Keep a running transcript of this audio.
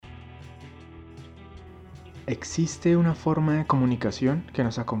Existe una forma de comunicación que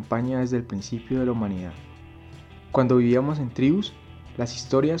nos acompaña desde el principio de la humanidad. Cuando vivíamos en tribus, las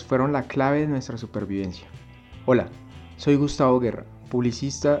historias fueron la clave de nuestra supervivencia. Hola, soy Gustavo Guerra,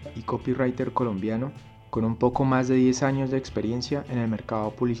 publicista y copywriter colombiano con un poco más de 10 años de experiencia en el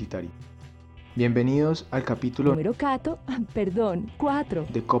mercado publicitario. Bienvenidos al capítulo Número 4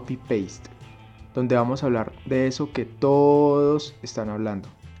 de Copy Paste, donde vamos a hablar de eso que todos están hablando,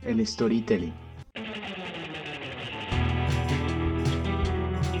 el storytelling.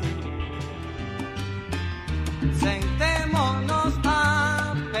 Sentémonos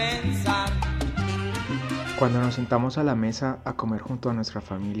a pensar. Cuando nos sentamos a la mesa a comer junto a nuestra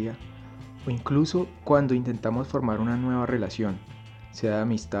familia, o incluso cuando intentamos formar una nueva relación, sea de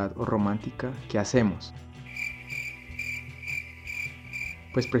amistad o romántica, ¿qué hacemos?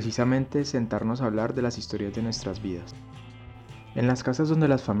 Pues precisamente sentarnos a hablar de las historias de nuestras vidas. En las casas donde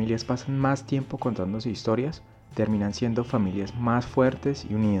las familias pasan más tiempo contándose historias, terminan siendo familias más fuertes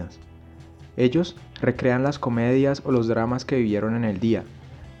y unidas. Ellos recrean las comedias o los dramas que vivieron en el día,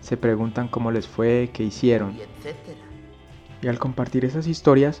 se preguntan cómo les fue, qué hicieron, y al compartir esas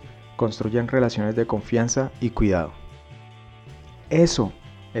historias, construyen relaciones de confianza y cuidado. Eso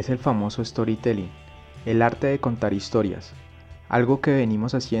es el famoso storytelling, el arte de contar historias, algo que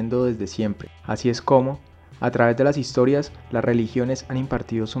venimos haciendo desde siempre. Así es como, a través de las historias, las religiones han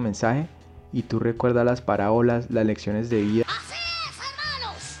impartido su mensaje y tú recuerdas las parábolas, las lecciones de vida. ¡Así es,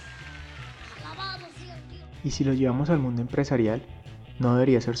 hermanos! ¡Alabado sea Dios! Y si lo llevamos al mundo empresarial, no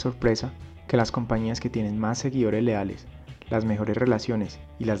debería ser sorpresa que las compañías que tienen más seguidores leales, las mejores relaciones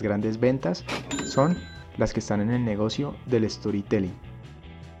y las grandes ventas son las que están en el negocio del storytelling.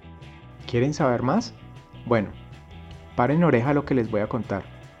 ¿Quieren saber más? Bueno, paren oreja a lo que les voy a contar.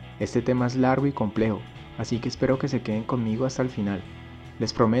 Este tema es largo y complejo, así que espero que se queden conmigo hasta el final.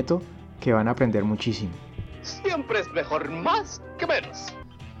 Les prometo que van a aprender muchísimo. Siempre es mejor más que menos.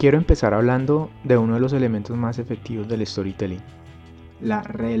 Quiero empezar hablando de uno de los elementos más efectivos del storytelling, la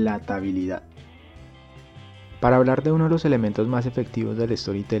relatabilidad. Para hablar de uno de los elementos más efectivos del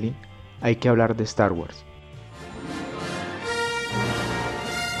storytelling, hay que hablar de Star Wars.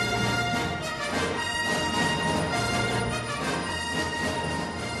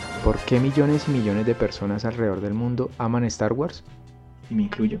 ¿Por qué millones y millones de personas alrededor del mundo aman Star Wars? Y me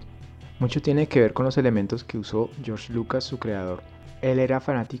incluyo. Mucho tiene que ver con los elementos que usó George Lucas, su creador. Él era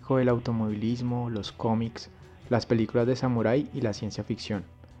fanático del automovilismo, los cómics, las películas de samurái y la ciencia ficción.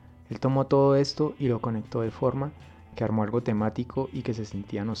 Él tomó todo esto y lo conectó de forma que armó algo temático y que se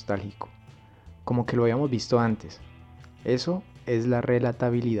sentía nostálgico, como que lo habíamos visto antes. Eso es la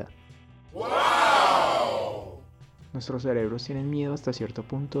relatabilidad. ¡Wow! Nuestros cerebros tienen miedo hasta cierto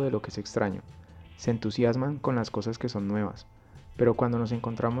punto de lo que es extraño. Se entusiasman con las cosas que son nuevas, pero cuando nos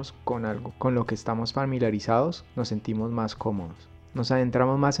encontramos con algo con lo que estamos familiarizados, nos sentimos más cómodos. Nos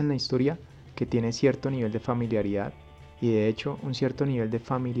adentramos más en la historia que tiene cierto nivel de familiaridad. Y de hecho, un cierto nivel de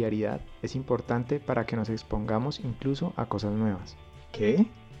familiaridad es importante para que nos expongamos incluso a cosas nuevas. ¿Qué?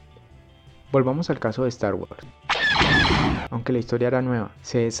 Volvamos al caso de Star Wars. Aunque la historia era nueva,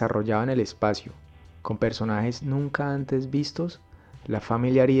 se desarrollaba en el espacio, con personajes nunca antes vistos, la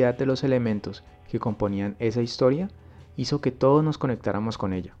familiaridad de los elementos que componían esa historia hizo que todos nos conectáramos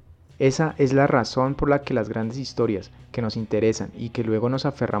con ella. Esa es la razón por la que las grandes historias que nos interesan y que luego nos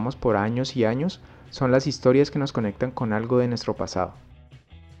aferramos por años y años son las historias que nos conectan con algo de nuestro pasado.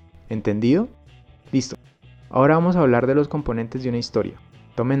 ¿Entendido? Listo. Ahora vamos a hablar de los componentes de una historia.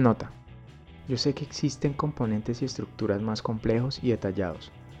 Tomen nota. Yo sé que existen componentes y estructuras más complejos y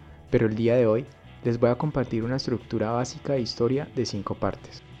detallados, pero el día de hoy les voy a compartir una estructura básica de historia de 5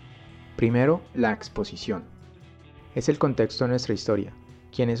 partes. Primero, la exposición. Es el contexto de nuestra historia.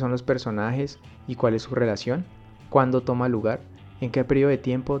 ¿Quiénes son los personajes y cuál es su relación? ¿Cuándo toma lugar? ¿En qué periodo de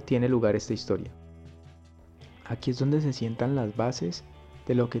tiempo tiene lugar esta historia? Aquí es donde se sientan las bases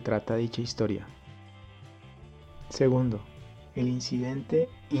de lo que trata dicha historia. Segundo, el incidente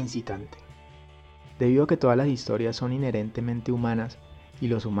incitante. Debido a que todas las historias son inherentemente humanas y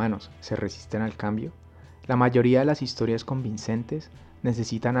los humanos se resisten al cambio, la mayoría de las historias convincentes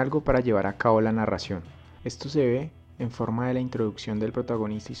necesitan algo para llevar a cabo la narración. Esto se ve en forma de la introducción del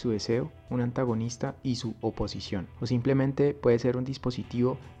protagonista y su deseo, un antagonista y su oposición, o simplemente puede ser un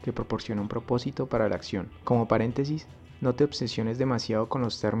dispositivo que proporciona un propósito para la acción. Como paréntesis, no te obsesiones demasiado con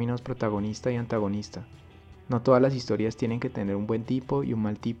los términos protagonista y antagonista. No todas las historias tienen que tener un buen tipo y un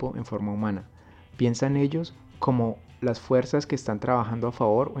mal tipo en forma humana. Piensa en ellos como las fuerzas que están trabajando a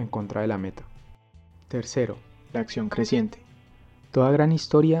favor o en contra de la meta. Tercero, la acción creciente. Toda gran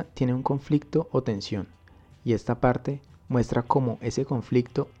historia tiene un conflicto o tensión, y esta parte muestra cómo ese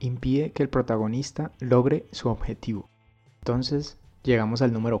conflicto impide que el protagonista logre su objetivo. Entonces llegamos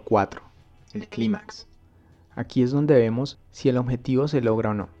al número 4, el clímax. Aquí es donde vemos si el objetivo se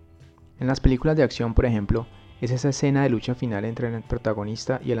logra o no. En las películas de acción, por ejemplo, es esa escena de lucha final entre el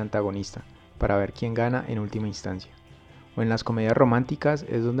protagonista y el antagonista, para ver quién gana en última instancia. O en las comedias románticas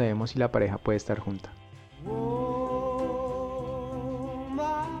es donde vemos si la pareja puede estar junta.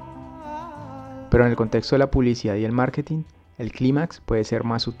 Pero en el contexto de la publicidad y el marketing, el clímax puede ser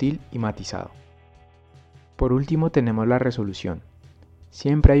más sutil y matizado. Por último tenemos la resolución.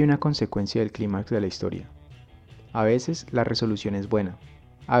 Siempre hay una consecuencia del clímax de la historia. A veces la resolución es buena,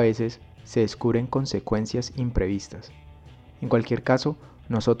 a veces se descubren consecuencias imprevistas. En cualquier caso,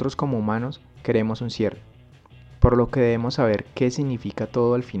 nosotros como humanos queremos un cierre, por lo que debemos saber qué significa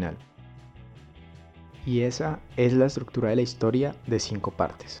todo al final. Y esa es la estructura de la historia de 5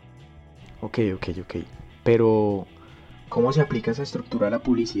 partes. Ok. Pero, ¿cómo se aplica esa estructura a la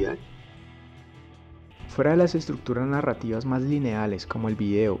publicidad? Fuera de las estructuras narrativas más lineales como el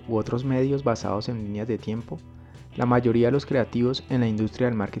video u otros medios basados en líneas de tiempo, la mayoría de los creativos en la industria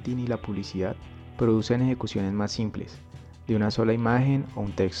del marketing y la publicidad producen ejecuciones más simples, de una sola imagen o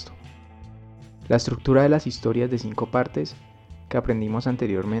un texto. La estructura de las historias de 5 partes que aprendimos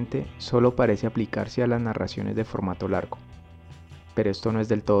anteriormente solo parece aplicarse a las narraciones de formato largo. Pero esto no es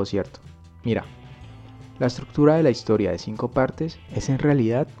del todo cierto. Mira, la estructura de la historia de 5 partes es en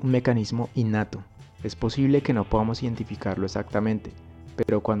realidad un mecanismo innato. Es posible que no podamos identificarlo exactamente,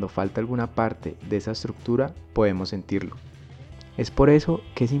 pero cuando falta alguna parte de esa estructura podemos sentirlo. Es por eso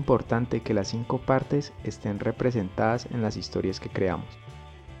que es importante que las 5 partes estén representadas en las historias que creamos.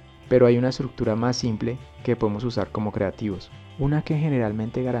 Pero hay una estructura más simple que podemos usar como creativos, una que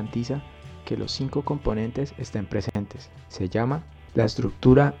generalmente garantiza que los 5 componentes estén presentes. Se llama la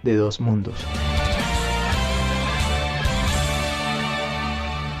estructura de 2 mundos.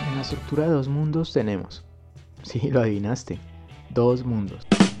 En la estructura de 2 mundos tenemos, sí, lo adivinaste, 2 mundos.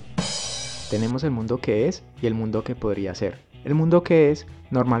 Tenemos el mundo que es y el mundo que podría ser. El mundo que es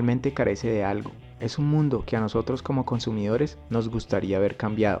normalmente carece de algo. Es un mundo que a nosotros como consumidores nos gustaría ver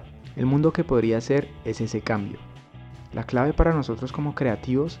cambiado. El mundo que podría ser es ese cambio. La clave para nosotros como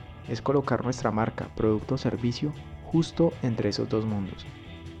creativos es colocar nuestra marca, producto o servicio justo entre esos 2 mundos.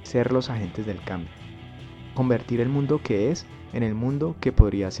 Ser los agentes del cambio. Convertir el mundo que es en el mundo que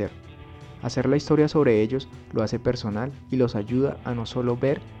podría ser. Hacer la historia sobre ellos lo hace personal y los ayuda a no solo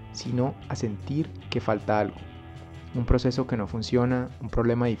ver, sino a sentir que falta algo. Un proceso que no funciona, un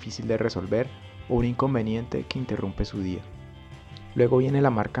problema difícil de resolver o un inconveniente que interrumpe su día. Luego viene la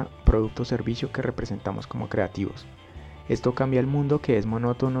marca, producto o servicio que representamos como creativos. Esto cambia el mundo que es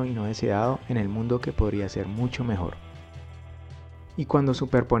monótono y no deseado en el mundo que podría ser mucho mejor. Y cuando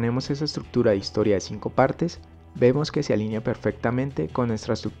superponemos esa estructura de historia de 5 partes, vemos que se alinea perfectamente con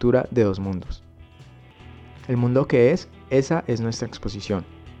nuestra estructura de 2 mundos. El mundo que es, esa es nuestra exposición.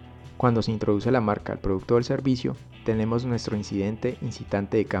 Cuando se introduce la marca, el producto o el servicio, tenemos nuestro incidente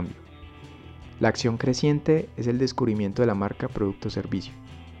incitante de cambio. La acción creciente es el descubrimiento de la marca, producto o servicio.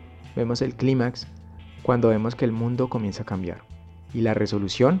 Vemos el clímax cuando vemos que el mundo comienza a cambiar. Y la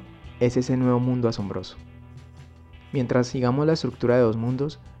resolución es ese nuevo mundo asombroso. Mientras sigamos la estructura de 2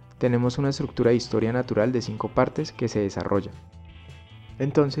 mundos, tenemos una estructura de historia natural de 5 partes que se desarrolla.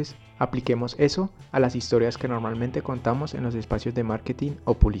 Entonces, apliquemos eso a las historias que normalmente contamos en los espacios de marketing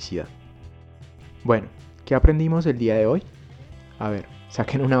o publicidad. Bueno, ¿qué aprendimos el día de hoy? A ver,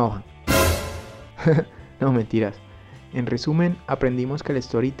 saquen una hoja. No, mentiras. En resumen, aprendimos que el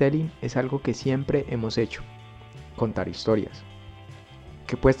storytelling es algo que siempre hemos hecho, contar historias.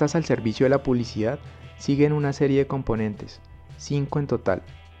 Que puestas al servicio de la publicidad siguen una serie de componentes, 5 en total.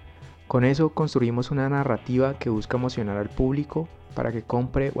 Con eso construimos una narrativa que busca emocionar al público para que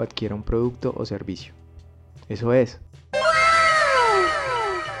compre o adquiera un producto o servicio. Eso es.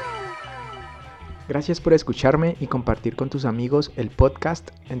 Gracias por escucharme y compartir con tus amigos el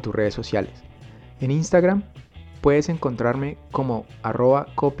podcast en tus redes sociales. En Instagram puedes encontrarme como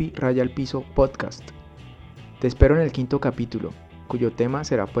 @copy_podcast. Te espero en el 5º capítulo, cuyo tema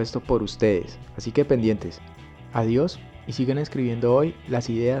será puesto por ustedes, así que pendientes. Adiós y sigan escribiendo hoy las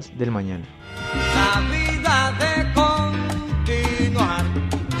ideas del mañana. La vida de